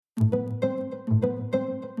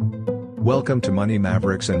Welcome to Money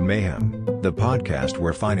Mavericks and Mayhem, the podcast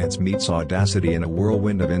where finance meets audacity in a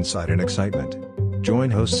whirlwind of insight and excitement.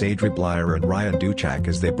 Join hosts Adri, Bleier and Duchak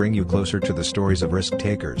as they bring you closer to the stories of risk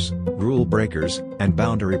takers, rule breakers, and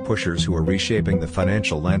boundary pushers who are reshaping the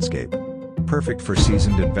financial landscape. Perfect for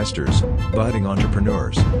seasoned investors, budding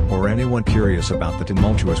entrepreneurs, or anyone curious about the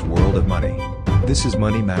tumultuous world of money. This is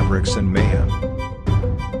Money Mavericks and Mayhem.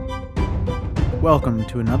 Welcome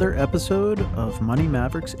to another episode of Money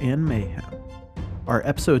Mavericks and Mayhem. Our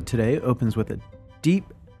episode today opens with a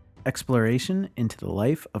deep exploration into the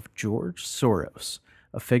life of George Soros,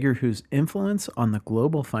 a figure whose influence on the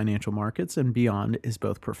global financial markets and beyond is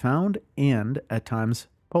both profound and, at times,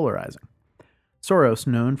 polarizing. Soros,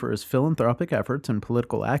 known for his philanthropic efforts and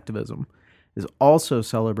political activism, is also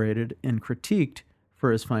celebrated and critiqued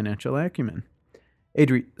for his financial acumen.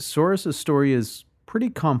 Adri, Soros' story is pretty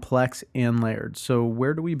complex and layered, so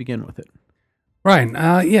where do we begin with it? Right.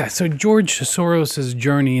 So George Soros'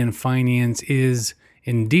 journey in finance is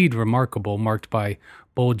indeed remarkable, marked by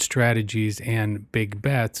bold strategies and big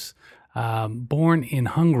bets. Born in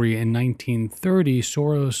Hungary in 1930,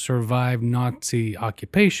 Soros survived Nazi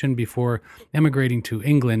occupation before emigrating to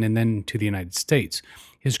England and then to the United States.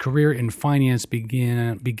 His career in finance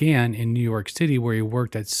began in New York City, where he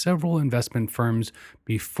worked at several investment firms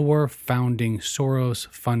before founding Soros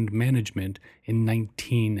Fund Management in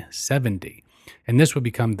 1970. And this would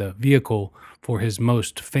become the vehicle for his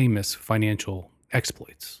most famous financial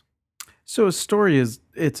exploits. So his story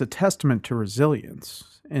it's a testament to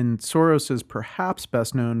resilience, and Soros is perhaps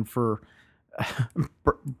best known for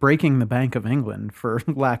breaking the Bank of England, for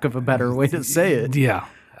lack of a better way to say it. Yeah.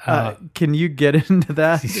 Can you get into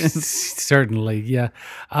that? Certainly, yeah.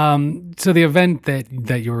 So the event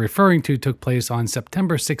that you're referring to took place on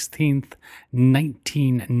September 16th,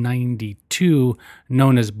 1992,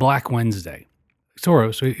 known as Black Wednesday.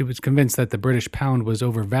 Soros was convinced that the British pound was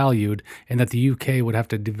overvalued and that the UK would have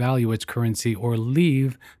to devalue its currency or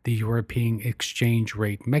leave the European exchange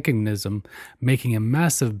rate mechanism, making a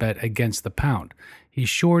massive bet against the pound. He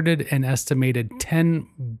shorted an estimated $10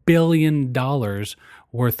 billion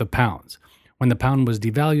worth of pounds. When the pound was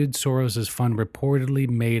devalued, Soros' fund reportedly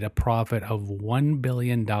made a profit of $1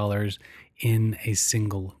 billion in a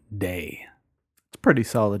single day. It's a pretty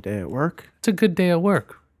solid day at work. It's a good day at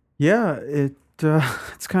work. Yeah,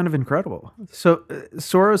 it's kind of incredible. So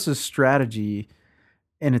Soros' strategy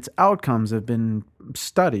and its outcomes have been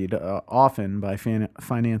studied often by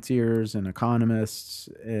financiers and economists.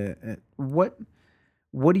 What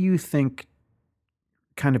do you think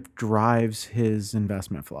kind of drives his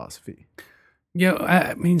investment philosophy? Yeah,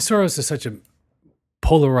 I mean, Soros is such a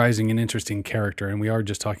polarizing and interesting character, and we are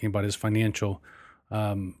just talking about his financial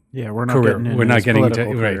we're not career. Getting we're not getting into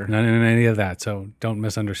career. Not in any of that, so don't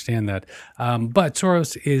misunderstand that. But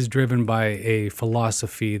Soros is driven by a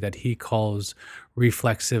philosophy that he calls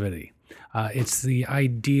reflexivity. It's the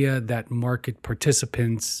idea that market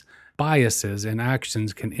participants' biases and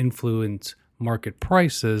actions can influence market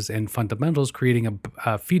prices and fundamentals, creating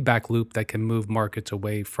a feedback loop that can move markets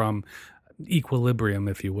away from equilibrium,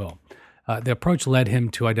 if you will. The approach led him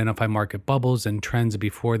to identify market bubbles and trends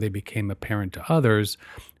before they became apparent to others.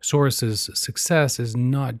 Soros' success is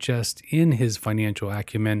not just in his financial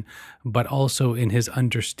acumen, but also in his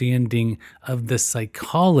understanding of the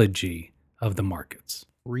psychology of the markets.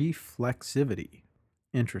 Reflexivity.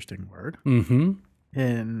 Interesting word. Mm-hmm.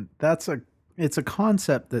 And it's a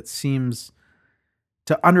concept that seems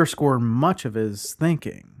to underscore much of his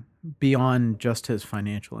thinking beyond just his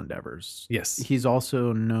financial endeavors. Yes. He's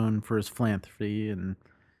also known for his philanthropy and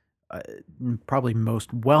probably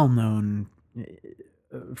most well-known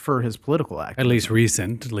for his political activism. At least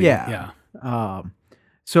recently. Yeah.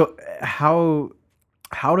 So how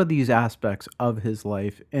do these aspects of his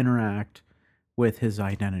life interact with his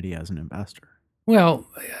identity as an investor? Well,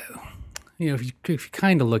 if you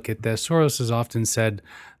kind of look at this, Soros has often said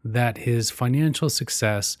that his financial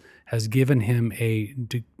success has given him a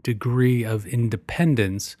degree of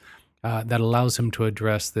independence that allows him to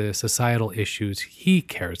address the societal issues he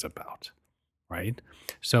cares about, right?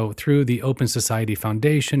 So through the Open Society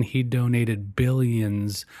Foundation, he donated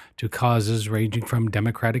billions to causes ranging from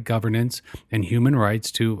democratic governance and human rights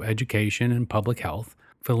to education and public health.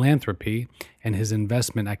 Philanthropy and his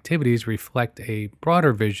investment activities reflect a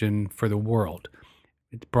broader vision for the world.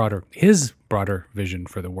 His broader vision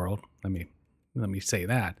for the world. Let me say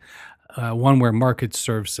that. One where markets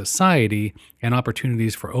serve society and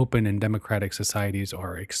opportunities for open and democratic societies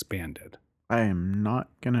are expanded. I am not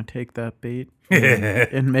going to take that bait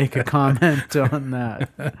and make a comment on that.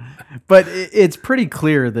 But it's pretty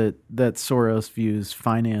clear that Soros views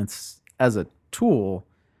finance as a tool,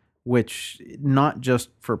 which not just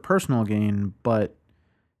for personal gain, but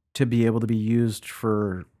to be able to be used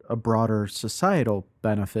for a broader societal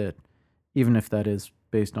benefit, even if that is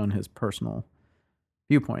based on his personal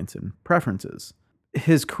viewpoints and preferences.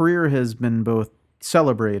 His career has been both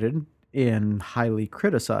celebrated and highly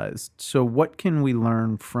criticized. So what can we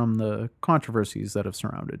learn from the controversies that have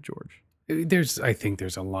surrounded George? I think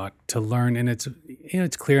there's a lot to learn, and it's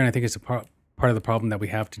clear, and I think it's a part of the problem that we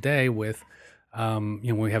have today with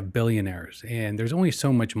when we have billionaires, and there's only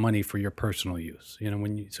so much money for your personal use.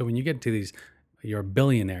 When you get to these, you're a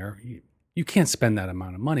billionaire, you can't spend that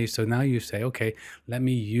amount of money. So now you say, okay, let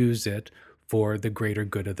me use it for the greater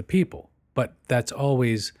good of the people. But that's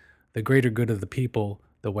always the greater good of the people,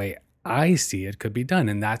 the way I see it could be done.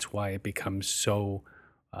 And that's why it becomes so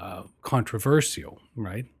controversial,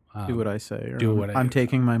 right? Do what I say. I'm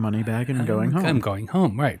taking my money back and going home. I'm going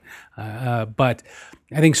home, right. But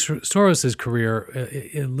I think Soros' career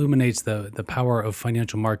illuminates the power of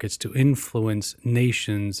financial markets to influence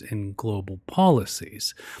nations and global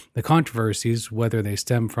policies. The controversies, whether they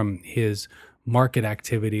stem from his market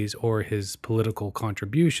activities or his political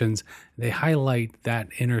contributions, they highlight that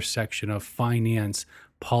intersection of finance,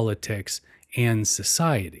 politics, and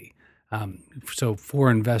society. So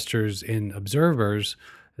for investors and observers,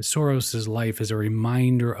 Soros' life is a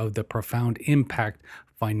reminder of the profound impact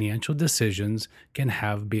financial decisions can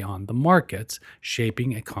have beyond the markets,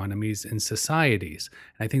 shaping economies and societies.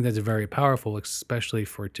 And I think that's very powerful, especially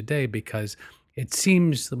for today, because it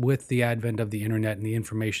seems with the advent of the internet and the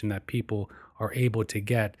information that people are able to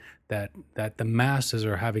get, that the masses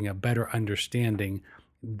are having a better understanding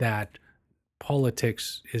that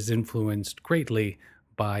politics is influenced greatly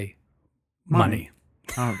by money.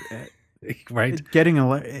 Right?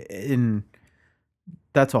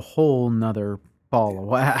 That's a whole nother ball of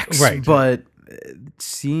wax. Right. But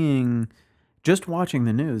just watching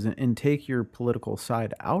the news and take your political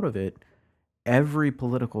side out of it, every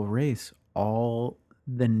political race, all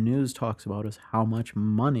the news talks about is how much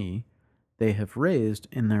money they have raised.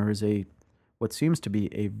 And there is what seems to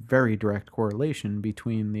be a very direct correlation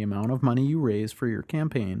between the amount of money you raise for your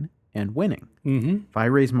campaign and winning. Mm-hmm. If I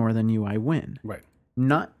raise more than you, I win. Right.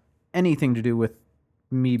 Not anything to do with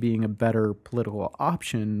me being a better political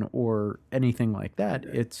option or anything like that.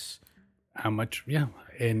 It's how much, yeah.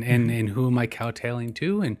 And who am I cowtailing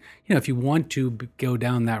to? And, if you want to go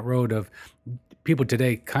down that road of, people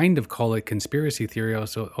today kind of call it conspiracy theory,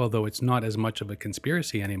 also, although it's not as much of a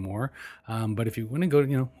conspiracy anymore. But if you want to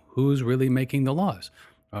go, who's really making the laws?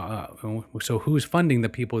 So who's funding the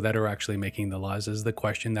people that are actually making the laws is the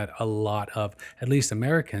question that a lot of, at least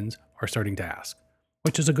Americans, are starting to ask,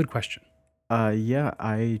 which is a good question. Yeah,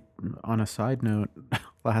 on a side note,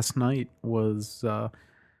 last night was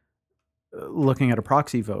looking at a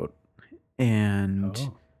proxy vote, and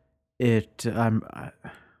it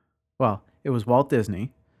was Walt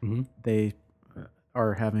Disney. Mm-hmm. They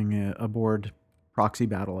are having a board proxy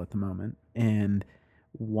battle at the moment, and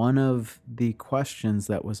one of the questions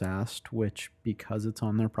that was asked, which because it's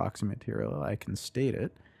on their proxy material, I can state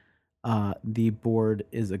it, the board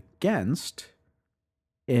is against,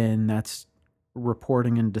 and that's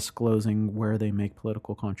reporting and disclosing where they make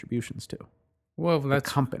political contributions to. Well, that's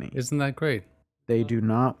the company. Isn't that great? They do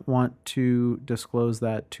not want to disclose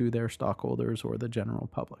that to their stockholders or the general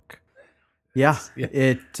public. Yeah.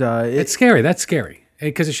 It's scary. That's scary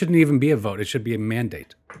because it shouldn't even be a vote. It should be a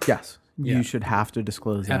mandate. Yes. Yeah. You should have to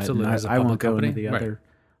disclose that. Absolutely. As a I won't public go company. into the other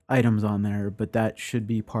items on there, but that should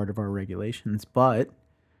be part of our regulations. But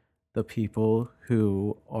the people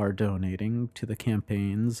who are donating to the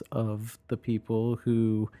campaigns of the people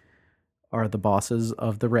who are the bosses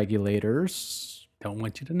of the regulators don't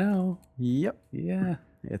want you to know. Yep. Yeah.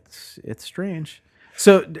 It's strange.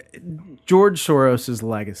 So George Soros'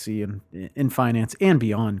 legacy in finance and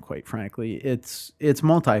beyond, quite frankly, it's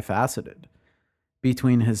multifaceted.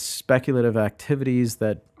 Between his speculative activities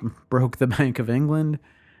that broke the Bank of England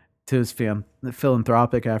to his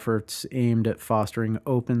philanthropic efforts aimed at fostering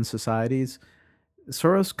open societies,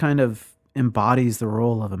 Soros kind of embodies the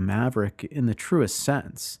role of a maverick in the truest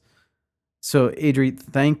sense. So, Adri,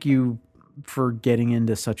 thank you for getting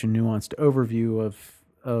into such a nuanced overview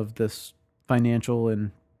of this financial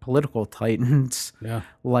and political titan's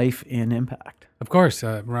life and impact. Of course,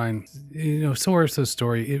 Ryan. Soros'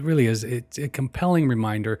 story, it really is. It's a compelling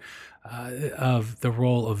reminder of the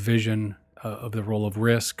role of vision, of the role of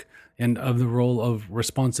risk, and of the role of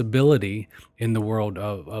responsibility in the world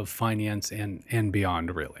of finance and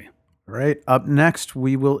beyond, really. All right. Up next,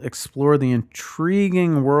 we will explore the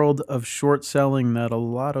intriguing world of short selling that a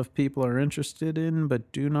lot of people are interested in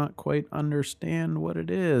but do not quite understand what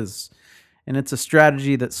it is. And it's a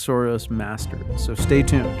strategy that Soros mastered. So stay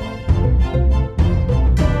tuned.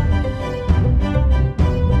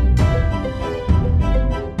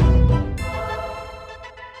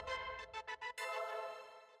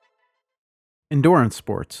 Endurance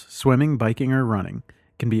sports, swimming, biking, or running,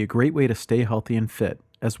 can be a great way to stay healthy and fit,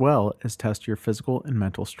 as well as test your physical and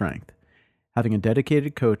mental strength. Having a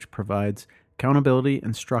dedicated coach provides accountability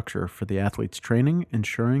and structure for the athlete's training,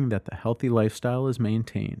 ensuring that the healthy lifestyle is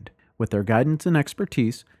maintained. With their guidance and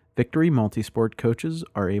expertise, Victory Multisport coaches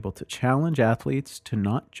are able to challenge athletes to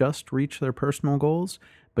not just reach their personal goals,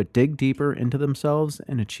 but dig deeper into themselves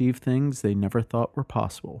and achieve things they never thought were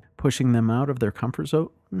possible, pushing them out of their comfort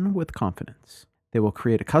zone with confidence. They will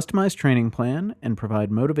create a customized training plan and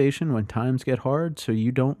provide motivation when times get hard so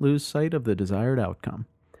you don't lose sight of the desired outcome.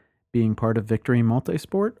 Being part of Victory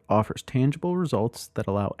Multisport offers tangible results that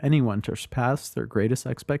allow anyone to surpass their greatest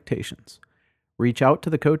expectations. Reach out to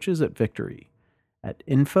the coaches at Victory at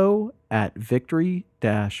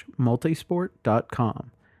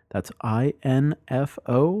info@victory-multisport.com. That's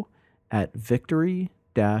info at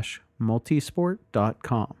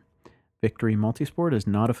victory-multisport.com. Victory Multisport is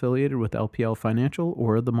not affiliated with LPL Financial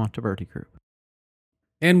or the Monteverdi Group.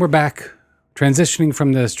 And we're back. Transitioning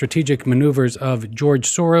from the strategic maneuvers of George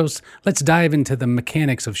Soros, let's dive into the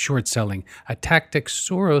mechanics of short selling, a tactic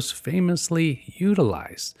Soros famously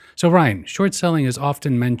utilized. So Ryan, short selling is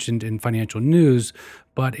often mentioned in financial news,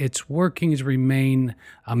 but its workings remain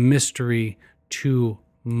a mystery to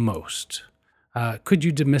most. Could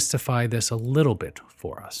you demystify this a little bit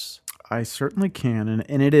for us? I certainly can,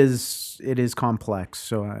 and it is complex,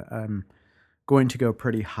 so I'm going to go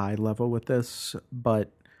pretty high level with this,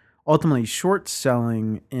 but ultimately, short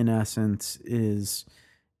selling, in essence, is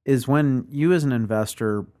when you as an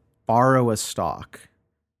investor borrow a stock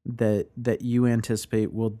that you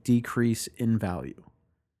anticipate will decrease in value.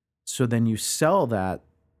 So then you sell that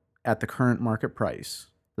at the current market price,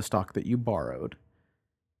 the stock that you borrowed,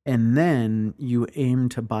 and then you aim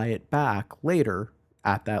to buy it back later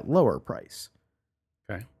at that lower price.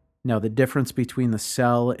 Okay. Now, the difference between the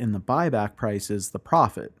sell and the buyback price is the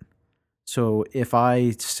profit. So if I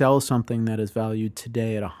sell something that is valued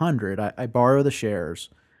today at 100, I borrow the shares,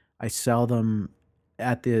 I sell them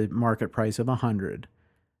at the market price of 100.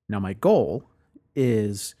 Now my goal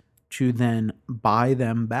is to then buy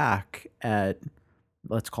them back at,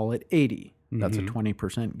 let's call it 80. That's a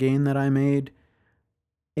 20% gain that I made.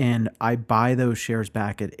 And I buy those shares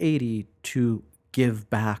back at 80 to give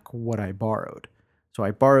back what I borrowed. So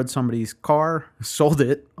I borrowed somebody's car, sold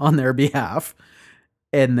it on their behalf,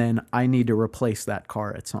 and then I need to replace that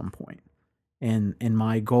car at some point. And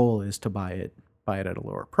my goal is to buy it at a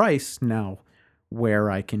lower price. Now,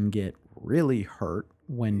 where I can get really hurt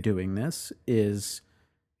when doing this is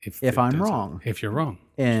if I'm wrong. If you're wrong.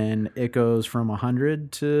 And it goes from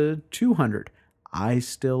 100 to 200. I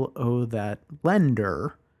still owe that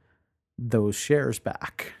lender those shares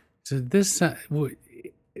back. So this, so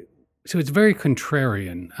it's very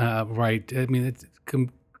contrarian, right? I mean, it's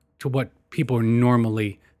to what people are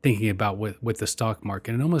normally thinking about with the stock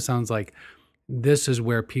market. It almost sounds like this is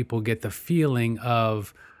where people get the feeling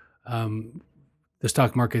of the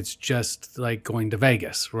stock market's just like going to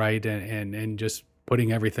Vegas, right? And just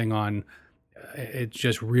putting everything on, it's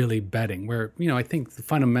just really betting. Where, I think the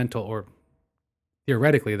fundamental, or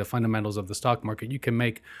theoretically the fundamentals of the stock market, you can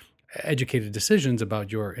make educated decisions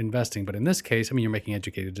about your investing. But in this case, you're making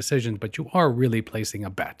educated decisions, but you are really placing a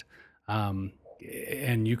bet. And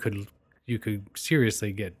you could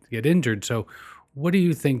seriously get injured. So what do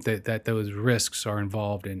you think that those risks are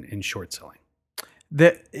involved in short selling?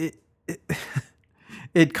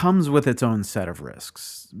 It comes with its own set of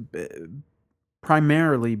risks,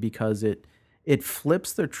 primarily because it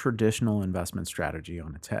flips the traditional investment strategy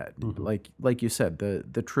on its head. Like you said,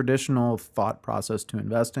 the traditional thought process to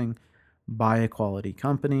investing: buy a quality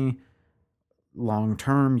company, long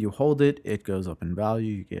term, you hold it, it goes up in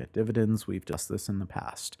value, you get dividends. We've discussed this in the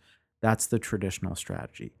past. That's the traditional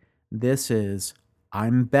strategy. This is,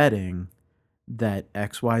 I'm betting that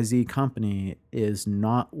XYZ company is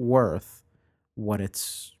not worth what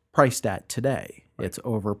it's priced at today. Right. It's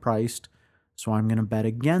overpriced, so I'm going to bet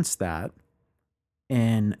against that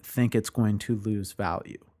and think it's going to lose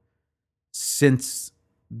value. Since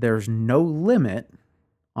there's no limit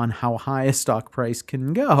on how high a stock price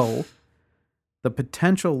can go, the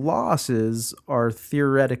potential losses are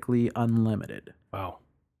theoretically unlimited. Wow.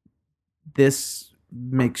 This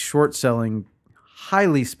makes short selling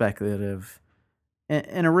highly speculative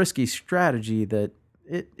and a risky strategy that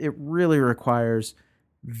it really requires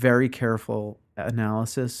very careful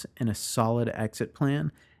analysis and a solid exit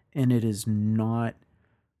plan. And it is not,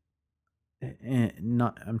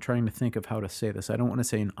 I'm trying to think of how to say this. I don't want to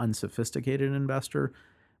say an unsophisticated investor,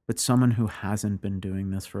 but someone who hasn't been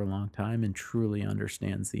doing this for a long time and truly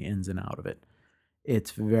understands the ins and out of it.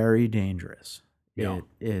 It's very dangerous. Yeah.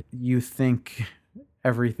 You think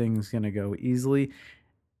everything's going to go easily,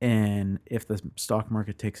 and if the stock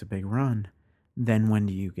market takes a big run, then when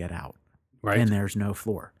do you get out? Right. And there's no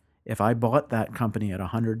floor. If I bought that company at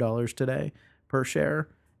 $100 today per share,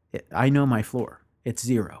 I know my floor. It's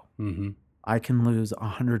zero. Mm-hmm. I can lose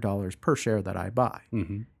 $100 per share that I buy.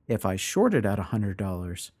 Mm-hmm. If I short it at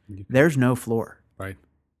 $100, there's no floor. Right.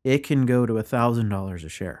 It can go to $1,000 a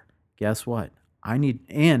share. Guess what? I need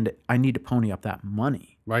to pony up that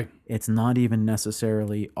money. Right. It's not even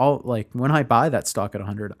necessarily all, like when I buy that stock at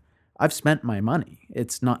 100, I've spent my money.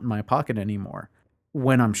 It's not in my pocket anymore.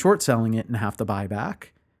 When I'm short selling it and have to buy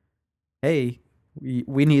back, hey,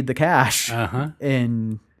 we need the cash. Uh-huh.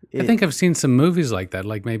 And I think I've seen some movies like that,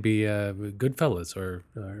 like maybe Goodfellas or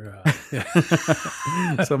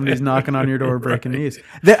somebody's knocking on your door, breaking knees.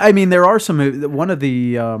 There are some movies. One of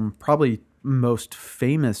the probably most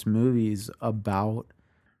famous movies about,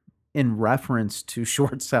 in reference to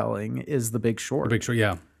short selling, is The Big Short. The Big Short,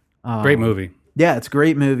 yeah. Great movie. Yeah, it's a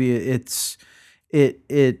great movie. It's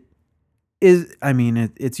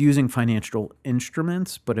using financial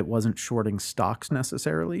instruments, but it wasn't shorting stocks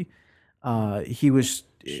necessarily. He was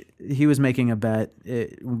making a bet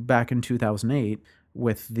back in 2008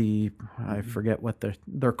 with I forget what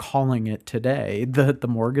they're calling it today, the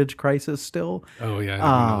mortgage crisis still. Oh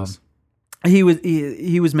yeah. He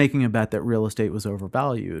was making a bet that real estate was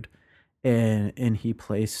overvalued, and he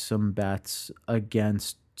placed some bets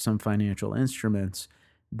against some financial instruments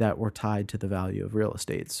that were tied to the value of real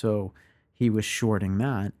estate. So he was shorting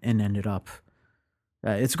that and ended up.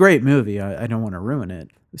 It's a great movie. I don't want to ruin it,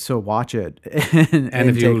 so watch it. and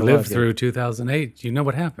if you lived through 2008, you know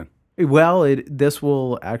what happened. Well, this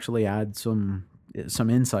will actually add some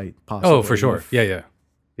insight. Possibly. Oh, for sure. Yeah.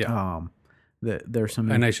 There's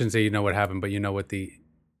some, and I shouldn't say you know what happened, but you know what the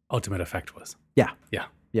ultimate effect was. Yeah,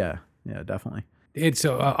 definitely. It's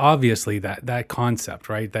obviously that concept,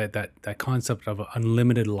 right? That concept of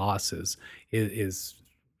unlimited losses is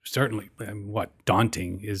certainly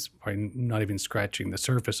daunting, is probably not even scratching the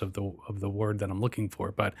surface of the word that I'm looking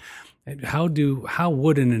for. But how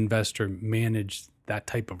would an investor manage that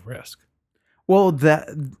type of risk? Well, that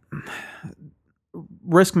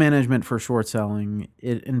risk management for short selling,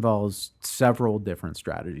 it involves several different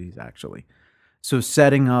strategies actually. So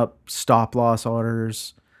setting up stop loss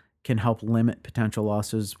orders can help limit potential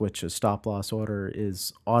losses, which a stop loss order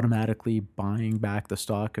is automatically buying back the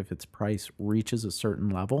stock if its price reaches a certain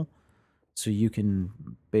level. So you can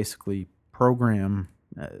basically program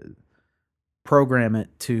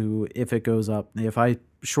it to, if it goes up, if I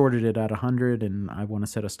shorted it at 100 and I want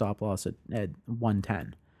to set a stop loss at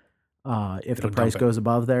 110, if the price goes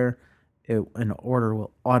above there, an order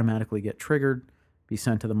will automatically get triggered, be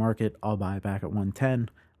sent to the market. I'll buy it back at 110.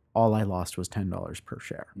 All I lost was $10 per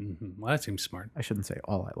share. Mm-hmm. Well, that seems smart. I shouldn't say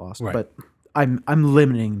all I lost, right. But I'm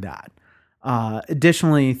limiting that.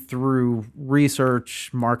 Additionally, through research,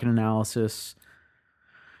 market analysis,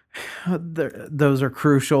 those are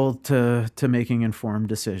crucial to making informed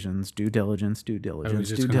decisions. Due diligence.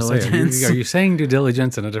 Are you saying due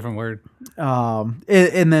diligence in a different word?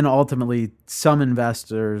 And then ultimately, some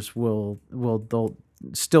investors they'll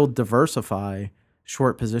still diversify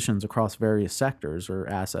short positions across various sectors or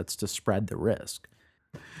assets to spread the risk.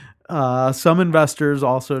 Some investors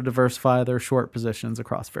also diversify their short positions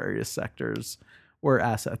across various sectors or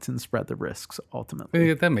assets and spread the risks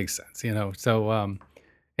ultimately. That makes sense, So, and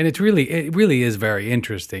it really is very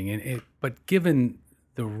interesting. But given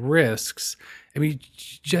the risks, it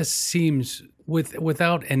just seems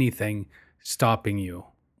without anything stopping you,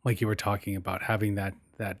 like you were talking about, having that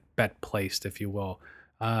bet placed, if you will,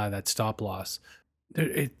 that stop loss.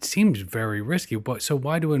 It seems very risky, but so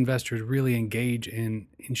why do investors really engage in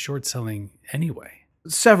short selling anyway?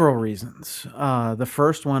 Several reasons. The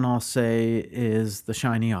first one I'll say is the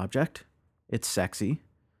shiny object. It's sexy.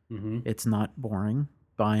 Mm-hmm. It's not boring.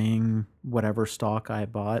 Buying whatever stock I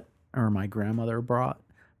bought or my grandmother bought,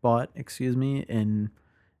 in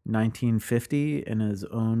 1950 and has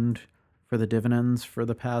owned for the dividends for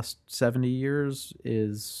the past 70 years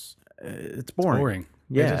it's boring. It's boring.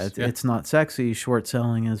 Yeah, it's not sexy. Short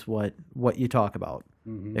selling is what you talk about,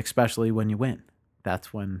 mm-hmm. especially when you win.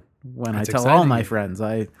 That's when I tell all my friends,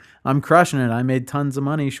 I'm crushing it. I made tons of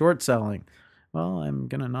money short selling. well, I'm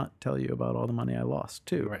going to not tell you about all the money I lost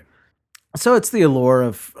too. Right. So it's the allure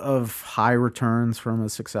of high returns from a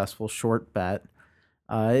successful short bet.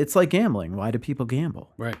 It's like gambling. Why do people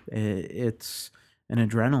gamble? Right. It's an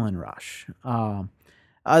adrenaline rush.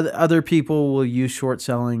 Other people will use short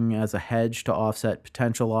selling as a hedge to offset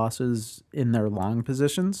potential losses in their long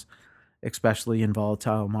positions, especially in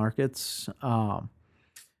volatile markets.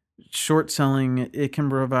 Short selling, it can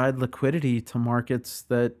provide liquidity to markets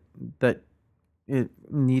that it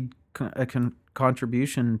need a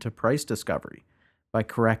contribution to price discovery by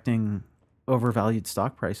correcting overvalued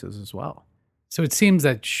stock prices as well. So it seems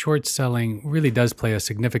that short selling really does play a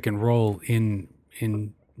significant role in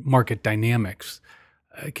market dynamics.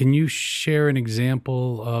 Can you share an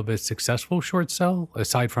example of a successful short sell,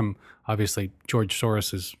 aside from obviously George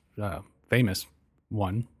Soros's famous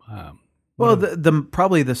one? Well, the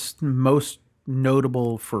probably the most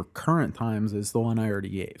notable for current times is the one I already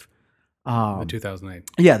gave. The 2008.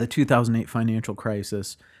 Yeah, the 2008 financial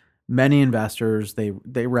crisis. Many investors, they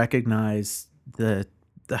recognize that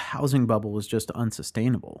the housing bubble was just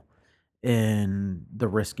unsustainable in the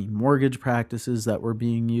risky mortgage practices that were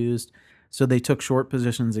being used. So they took short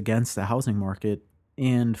positions against the housing market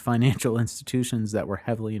and financial institutions that were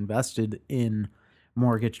heavily invested in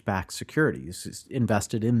mortgage-backed securities,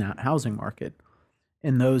 invested in that housing market.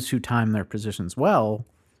 And those who timed their positions well,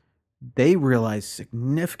 they realized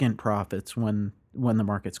significant profits when the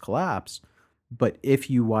markets collapsed. But if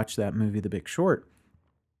you watch that movie, The Big Short,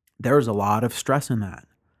 there's a lot of stress in that,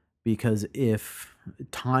 because if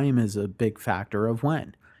time is a big factor of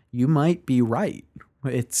when, you might be right.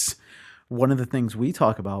 It's one of the things we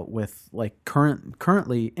talk about with like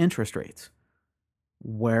currently interest rates.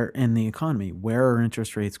 Where in the economy, where are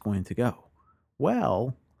interest rates going to go?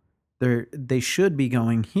 Well, they should be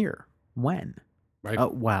going here. When? Right.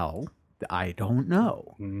 Well, I don't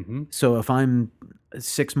know. Mm-hmm. So if I'm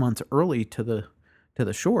 6 months early to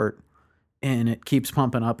the short and it keeps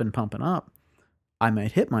pumping up and pumping up, I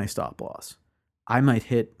might hit my stop loss. I might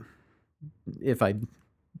hit, if I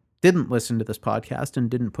didn't listen to this podcast and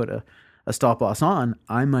didn't put a stop loss on,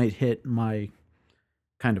 I might hit my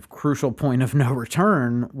kind of crucial point of no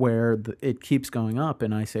return where it keeps going up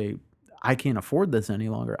and I say, I can't afford this any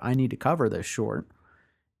longer. I need to cover this short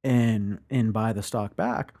and buy the stock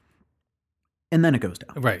back. And then it goes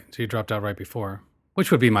down. Right. So you dropped out right before,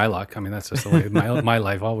 which would be my luck. I mean, that's just the way my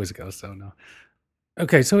life always goes. So no.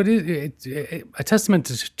 Okay. So it's a testament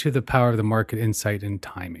to the power of the market insight and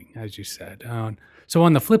timing, as you said. So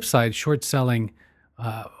on the flip side, short selling,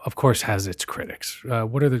 of course, has its critics.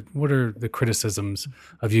 What are the criticisms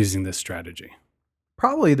of using this strategy?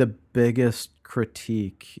 Probably the biggest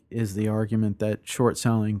critique is the argument that short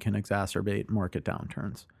selling can exacerbate market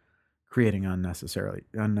downturns, creating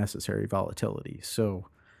unnecessary volatility. So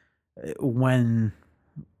when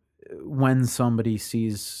somebody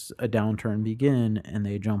sees a downturn begin and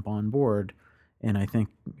they jump on board, and I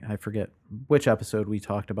forget which episode we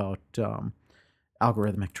talked about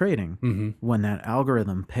algorithmic trading. Mm-hmm. When that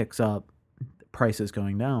algorithm picks up prices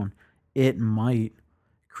going down, it might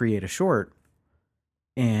create a short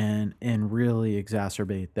and really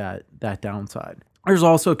exacerbate that downside. There's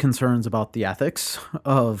also concerns about the ethics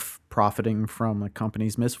of profiting from a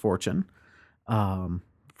company's misfortune.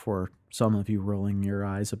 For some of you rolling your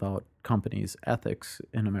eyes about companies' ethics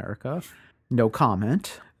in America, no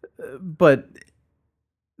comment. But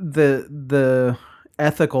the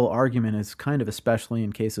ethical argument is kind of especially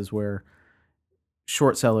in cases where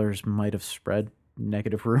short sellers might have spread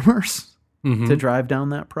negative rumors to drive down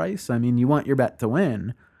that price. I mean, you want your bet to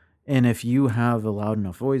win. And if you have a loud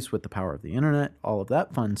enough voice with the power of the internet, all of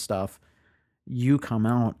that fun stuff, you come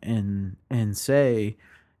out and say,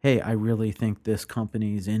 hey, I really think this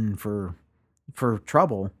company's in for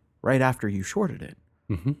trouble right after you shorted it.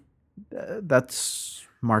 Mm-hmm. That's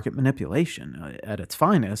market manipulation at its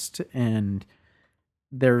finest. And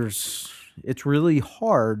it's really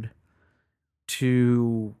hard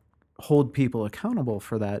to hold people accountable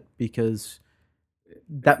for that, because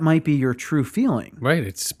that might be your true feeling. Right.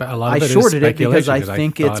 It's a lot of I it shorted is it because I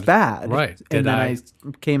speculation, think it's bad. Right. And then I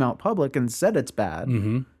came out public and said it's bad.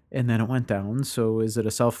 Mm-hmm. And then it went down. So is it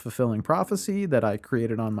a self-fulfilling prophecy that I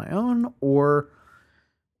created on my own? Or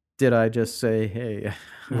did I just say, hey,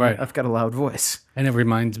 right, I've got a loud voice? And it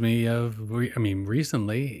reminds me of,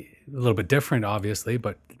 recently, a little bit different, obviously,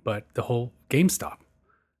 but the whole GameStop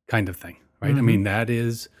kind of thing, right? Mm-hmm. I mean, that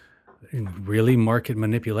is really market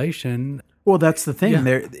manipulation. Well, that's the thing.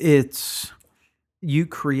 Yeah. You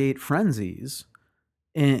create frenzies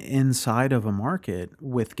inside of a market,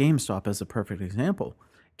 with GameStop as a perfect example.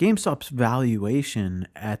 GameStop's valuation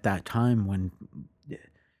at that time, when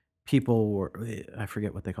people were, I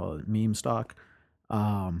forget what they call it, meme stock.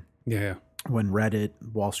 Yeah. When Reddit,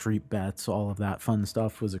 Wall Street Bets, all of that fun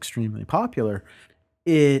stuff was extremely popular,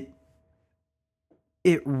 it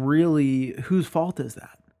really, whose fault is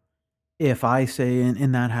that? If I say,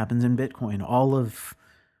 and that happens in Bitcoin,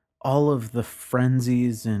 all of the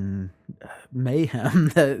frenzies and mayhem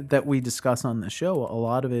that we discuss on the show, a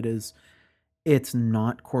lot of it is, it's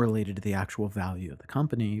not correlated to the actual value of the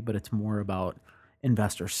company, but it's more about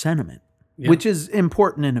investor sentiment, which is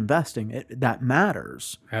important in investing. That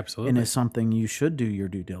matters. Absolutely. And is something you should do your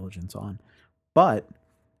due diligence on. But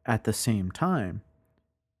at the same time,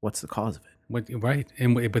 what's the cause of it? Right.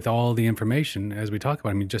 And with all the information, as we talk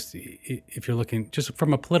about, I mean, just if you're looking just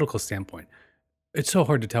from a political standpoint, it's so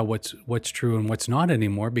hard to tell what's true and what's not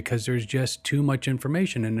anymore because there's just too much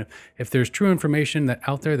information. And if there's true information that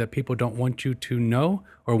out there that people don't want you to know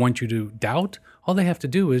or want you to doubt, all they have to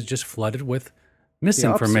do is just flood it with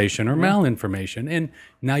misinformation or malinformation. And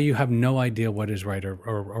now you have no idea what is right or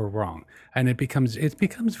wrong. And it becomes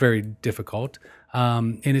very difficult.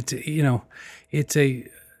 And it's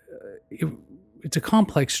a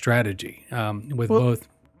complex strategy with both.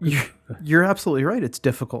 You're absolutely right. It's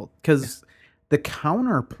difficult because the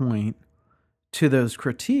counterpoint to those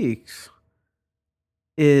critiques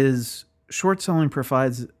is short selling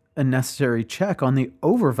provides a necessary check on the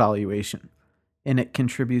overvaluation, and it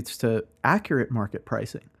contributes to accurate market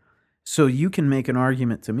pricing. So you can make an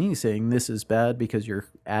argument to me saying this is bad because you're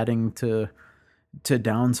adding to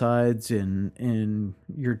downsides and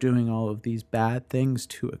you're doing all of these bad things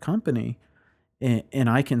to a company. And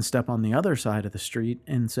I can step on the other side of the street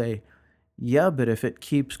and say, yeah, but if it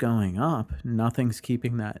keeps going up, nothing's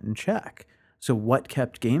keeping that in check. So what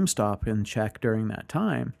kept GameStop in check during that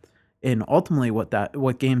time? And ultimately what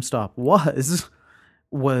GameStop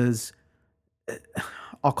was,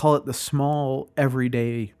 I'll call it the small,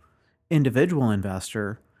 everyday individual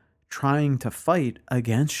investor trying to fight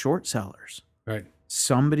against short sellers. Right.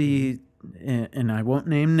 Somebody, and I won't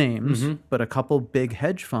name names, but a couple big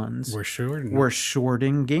hedge funds were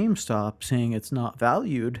shorting GameStop, saying it's not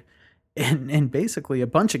valued. And basically a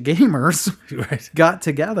bunch of gamers got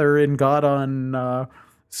together and got on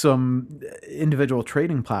some individual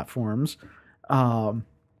trading platforms and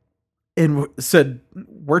said,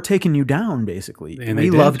 we're taking you down, basically. And we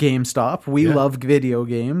love GameStop. We love video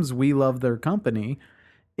games. We love their company.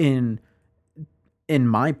 In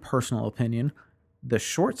my personal opinion, the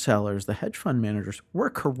short sellers, the hedge fund managers, were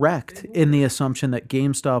correct in the assumption that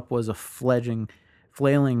GameStop was a flailing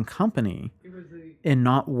company and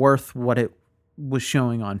not worth what it was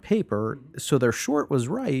showing on paper. So their short was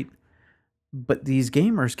right, but these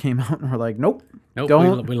gamers came out and were like, nope,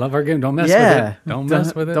 don't. We love our game. Don't mess with it. Don't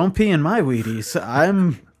mess with it. Don't pee in my Wheaties.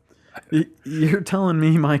 You're telling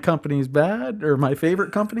me my company's bad or my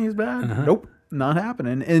favorite company is bad? Nope, not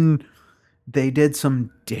happening. And they did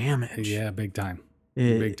some damage. Yeah, big time.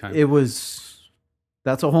 Big time.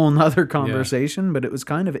 That's a whole nother conversation, but it was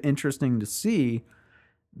kind of interesting to see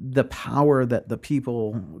the power that the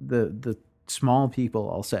people, the small people,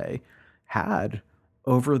 I'll say, had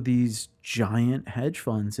over these giant hedge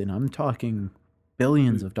funds. And I'm talking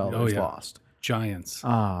billions of dollars lost. Giants.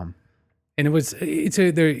 And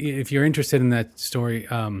if you're interested in that story,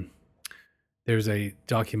 there's a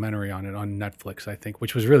documentary on it on Netflix, I think,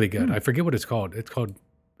 which was really good. I forget what it's called.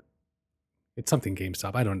 It's something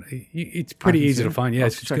GameStop. I don't know. It's pretty easy to find. Yeah,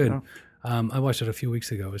 it's good. I watched it a few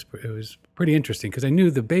weeks ago. It was pretty interesting because I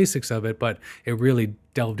knew the basics of it, but it really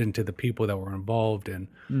delved into the people that were involved and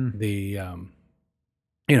the,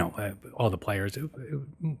 all the players.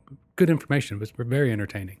 Good information. It was very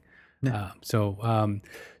entertaining. Yeah.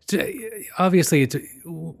 Obviously, it's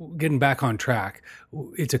getting back on track.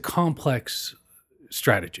 It's a complex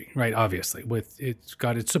strategy, right? Obviously, it's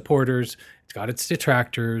got its supporters, it's got its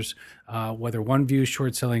detractors. Whether one views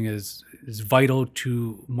short selling is vital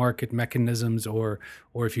to market mechanisms, or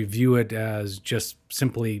if you view it as just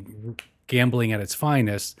simply gambling at its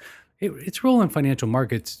finest, its role in financial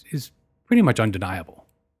markets is pretty much undeniable.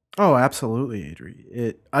 Oh, absolutely,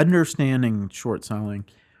 Adri. Understanding short selling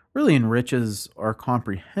really enriches our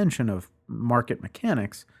comprehension of market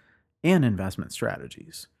mechanics and investment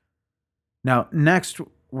strategies. Now, next,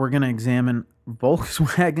 we're going to examine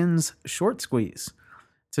Volkswagen's Short Squeeze.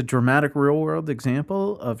 It's a dramatic real-world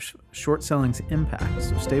example of short selling's impact,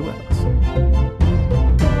 so stay with us.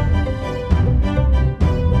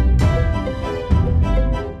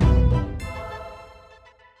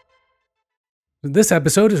 This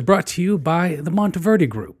episode is brought to you by the Monteverdi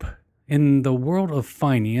Group. In the world of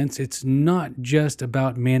finance, it's not just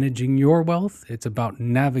about managing your wealth, it's about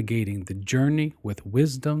navigating the journey with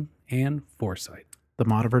wisdom and foresight. The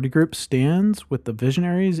Monteverdi Group stands with the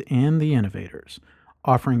visionaries and the innovators,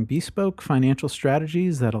 offering bespoke financial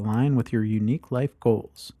strategies that align with your unique life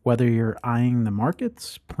goals. Whether you're eyeing the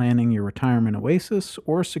markets, planning your retirement oasis,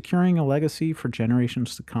 or securing a legacy for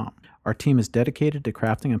generations to come, our team is dedicated to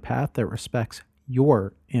crafting a path that respects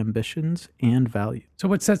your ambitions and values. So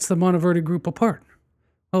what sets the Monteverdi Group apart?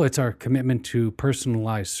 Oh, it's our commitment to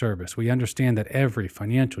personalized service. We understand that every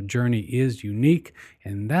financial journey is unique,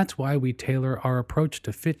 and that's why we tailor our approach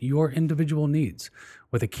to fit your individual needs.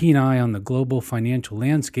 With a keen eye on the global financial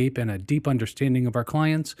landscape and a deep understanding of our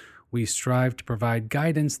clients, we strive to provide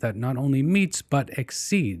guidance that not only meets but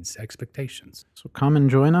exceeds expectations. So come and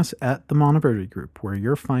join us at the Monteverdi Group, where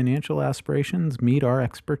your financial aspirations meet our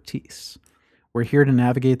expertise. We're here to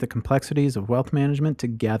navigate the complexities of wealth management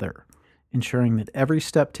together, ensuring that every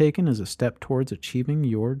step taken is a step towards achieving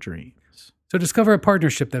your dreams. So discover a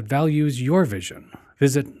partnership that values your vision.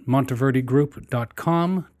 Visit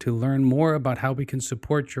monteverdigroup.com to learn more about how we can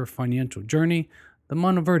support your financial journey. The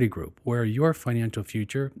Monteverdi Group, where your financial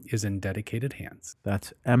future is in dedicated hands.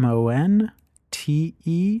 That's MONTE,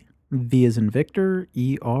 V as in Victor,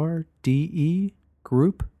 ERDE,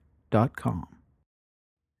 group.com.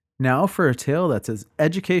 Now for a tale that's as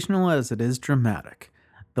educational as it is dramatic.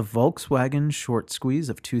 The Volkswagen Short Squeeze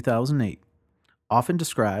of 2008. Often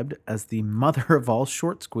described as the mother of all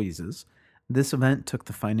short squeezes, this event took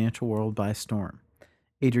the financial world by storm.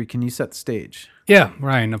 Adri, can you set the stage? Yeah,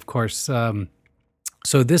 Ryan, of course. So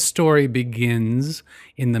this story begins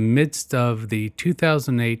in the midst of the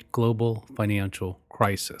 2008 global financial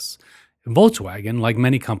crisis. Volkswagen, like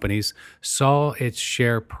many companies, saw its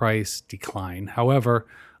share price decline. However,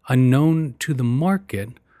 unknown to the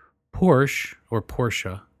market, Porsche, or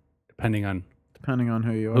Porsche, depending on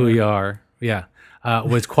who you are.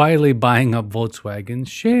 Was quietly buying up Volkswagen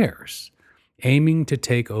shares, aiming to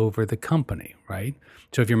take over the company, right?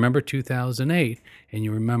 So if you remember 2008 and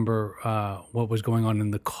you remember what was going on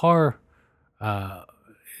in the car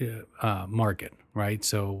market, right?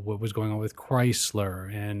 So what was going on with Chrysler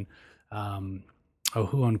and,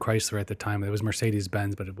 who owned Chrysler at the time? It was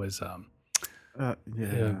Mercedes-Benz, but it was,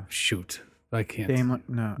 I can't.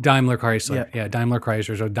 Daimler Chrysler. Yeah, Daimler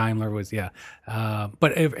Chrysler. So Daimler was,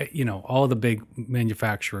 but all the big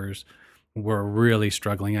manufacturers were really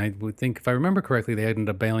struggling. I would think, if I remember correctly, they ended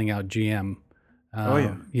up bailing out GM.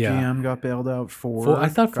 GM got bailed out. Ford. I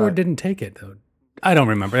thought Ford didn't take it though. I don't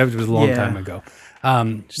remember. It was a long time ago.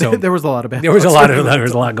 So there was a lot of bailouts. There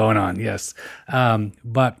was a lot going on. Yes,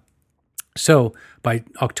 but so by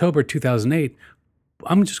October 2008,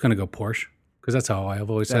 I'm just going to go Porsche, because that's how I've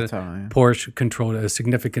always said it. Porsche controlled a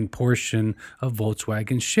significant portion of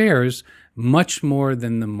Volkswagen shares, much more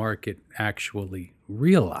than the market actually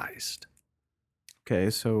realized. Okay,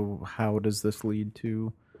 so how does this lead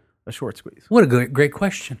to a short squeeze? What a great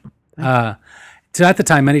question. So at the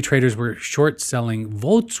time, many traders were short selling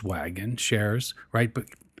Volkswagen shares, right? But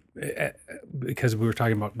because we were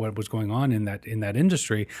talking about what was going on in that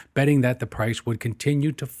industry, betting that the price would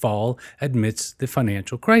continue to fall amidst the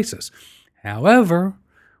financial crisis. However,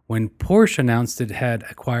 when Porsche announced it had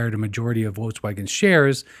acquired a majority of Volkswagen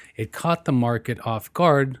shares, it caught the market off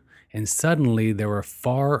guard, and suddenly there were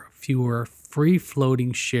far fewer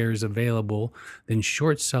free-floating shares available than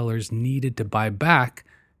short sellers needed to buy back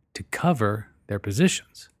to cover their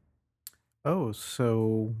positions. Oh,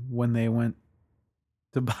 so when they went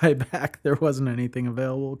to buy back, there wasn't anything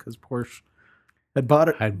available because Porsche had bought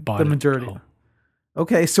it. The majority.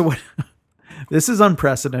 Okay, so what? This is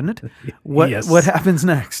unprecedented. What happens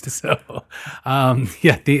next? So,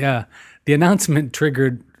 the announcement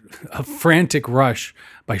triggered a frantic rush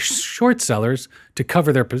by short sellers to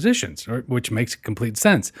cover their positions, which makes complete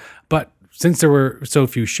sense. But since there were so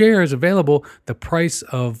few shares available, the price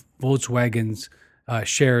of Volkswagen's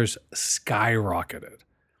shares skyrocketed.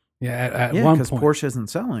 Yeah, at one point, because Porsche isn't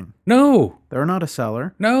selling. No, they're not a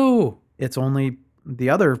seller. No, it's only the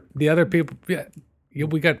other people. Yeah,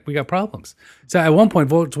 we got problems. So at one point,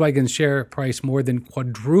 Volkswagen's share price more than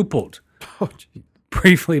quadrupled,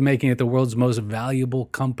 briefly making it the world's most valuable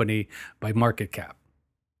company by market cap.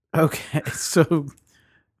 Okay, so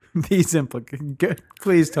these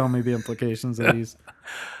please tell me the implications of these.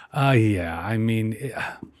 I mean,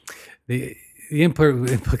 the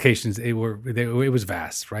implications, it was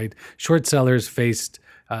vast, right? Short sellers faced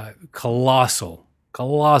colossal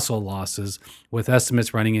losses, with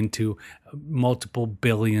estimates running into multiple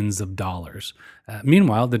billions of dollars.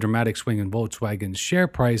 Meanwhile, the dramatic swing in Volkswagen's share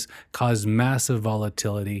price caused massive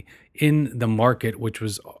volatility in the market, which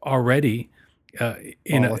was already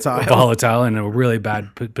in volatile in a really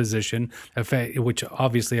bad position, which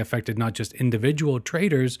obviously affected not just individual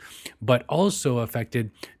traders, but also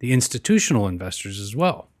affected the institutional investors as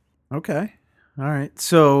well. Okay. All right.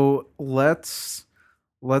 So let's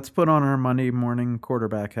put on our Monday morning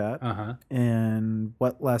quarterback hat. And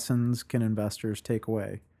what lessons can investors take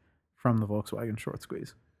away from the Volkswagen Short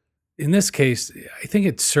Squeeze? In this case, I think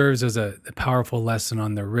it serves as a powerful lesson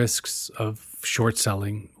on the risks of short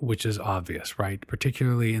selling, which is obvious, right?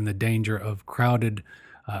 Particularly in the danger of crowded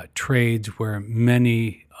trades where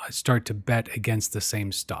many start to bet against the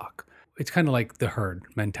same stock. It's kind of like the herd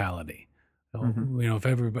mentality. So,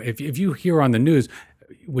 if you hear on the news,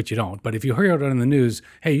 which you don't, but if you hear it on the news,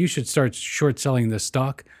 hey, you should start short selling this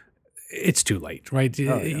stock, it's too late, right? Oh,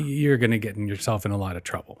 yeah. You're going to get yourself in a lot of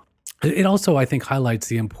trouble. It also, I think, highlights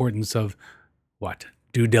the importance of what?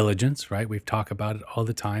 Due diligence, right? We've talked about it all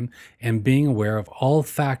the time, and being aware of all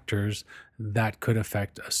factors that could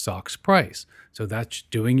affect a stock's price. So that's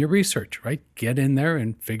doing your research, right? Get in there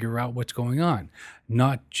and figure out what's going on.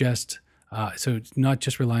 Not just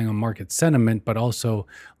relying on market sentiment, but also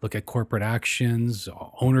look at corporate actions,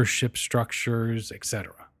 ownership structures,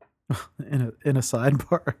 etc. In a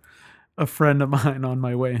sidebar, a friend of mine on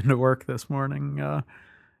my way into work this morning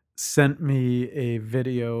sent me a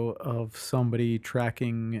video of somebody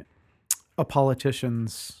tracking a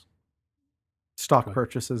politician's stock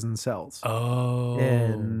purchases and sells. Oh.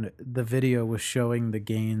 And the video was showing the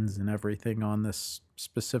gains and everything on this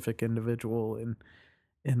specific individual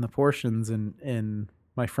in the portions. And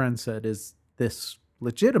my friend said, is this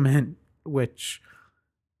legitimate? Which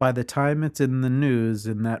by the time it's in the news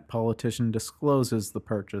and that politician discloses the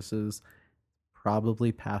purchases,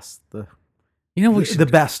 probably past the the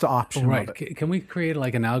best option. Right. Can we create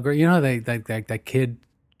like an algorithm? You know, that kid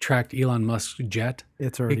tracked Elon Musk's jet?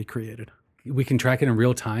 It's already created. We can track it in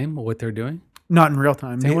real time, what they're doing? Not in real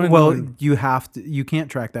time. You can't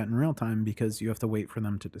track that in real time because you have to wait for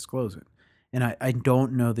them to disclose it. And I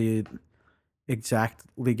don't know the exact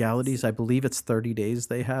legalities. I believe it's 30 days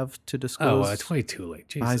they have to disclose. Oh, it's way too late.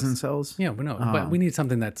 Jesus. Buys and sells. Yeah, but no. But we need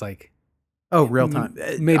something that's like, real time.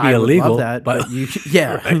 Maybe illegal. That, but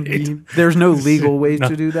there's no legal way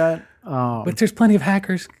to do that. But there's plenty of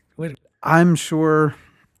hackers. I'm sure.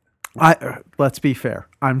 Let's be fair.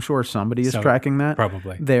 I'm sure somebody is tracking that.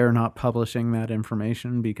 Probably. They're not publishing that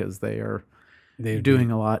information because they're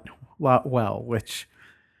doing a lot well, which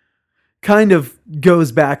kind of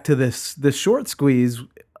goes back to this short squeeze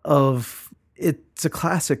of it's a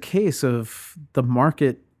classic case of the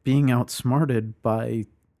market being outsmarted by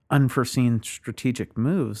unforeseen strategic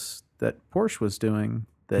moves that Porsche was doing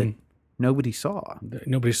that nobody saw.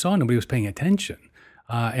 Nobody was paying attention.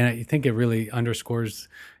 And I think it really underscores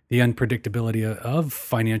the unpredictability of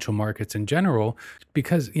financial markets in general,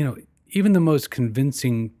 because, even the most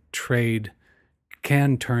convincing trade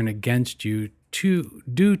can turn against you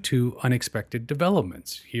due to unexpected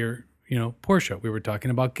developments. Here, Porsche, we were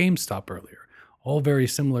talking about GameStop earlier, all very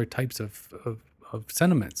similar types of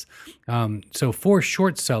sentiments. So for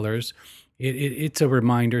short sellers, it's a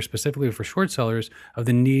reminder specifically for short sellers of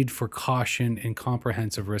the need for caution and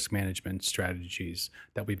comprehensive risk management strategies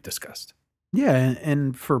that we've discussed. Yeah,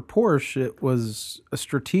 and for Porsche, it was a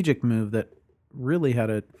strategic move that really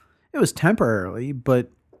it was temporarily,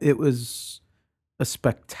 but it was a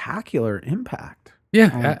spectacular impact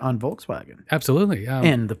on Volkswagen. Absolutely.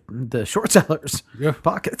 And the short sellers'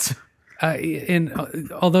 pockets.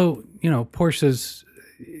 And although, Porsche's,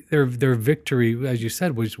 their victory, as you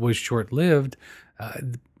said, was short-lived,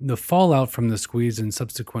 the fallout from the squeeze and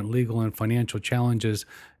subsequent legal and financial challenges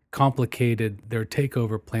complicated their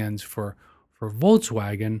takeover plans for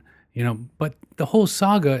Volkswagen, but the whole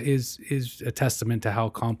saga is a testament to how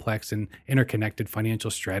complex and interconnected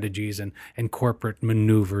financial strategies and corporate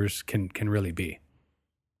maneuvers can really be.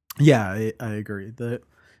 Yeah, I agree. The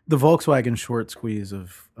Volkswagen short squeeze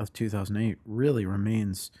of 2008 really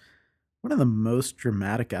remains one of the most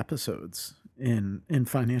dramatic episodes in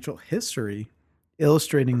financial history,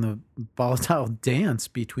 illustrating the volatile dance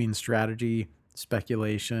between strategy,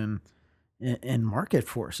 speculation, and market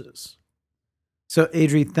forces. So,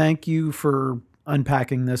 Adri, thank you for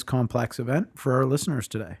unpacking this complex event for our listeners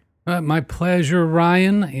today. My pleasure,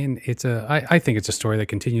 Ryan. And I think it's a story that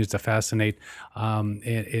continues to fascinate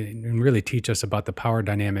and really teach us about the power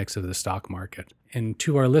dynamics of the stock market. And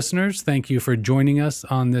to our listeners, thank you for joining us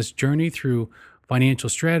on this journey through financial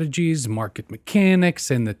strategies, market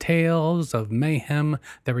mechanics, and the tales of mayhem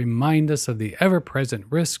that remind us of the ever-present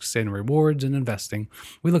risks and rewards in investing.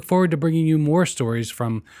 We look forward to bringing you more stories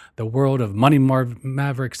from the world of money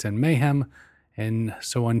mavericks and mayhem. And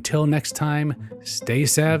so until next time, stay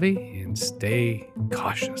savvy and stay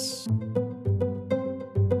cautious.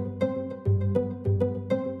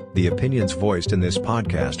 The opinions voiced in this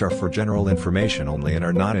podcast are for general information only and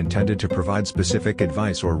are not intended to provide specific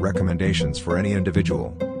advice or recommendations for any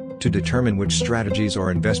individual. To determine which strategies or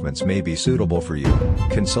investments may be suitable for you,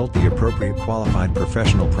 consult the appropriate qualified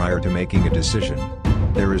professional prior to making a decision.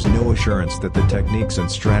 There is no assurance that the techniques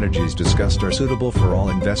and strategies discussed are suitable for all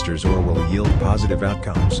investors or will yield positive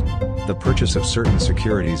outcomes. The purchase of certain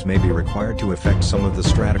securities may be required to effect some of the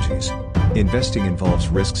strategies. Investing involves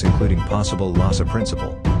risks including possible loss of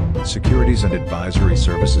principal. Securities and advisory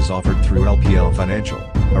services offered through LPL Financial,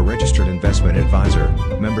 a registered investment advisor,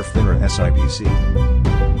 member FINRA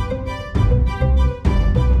SIPC.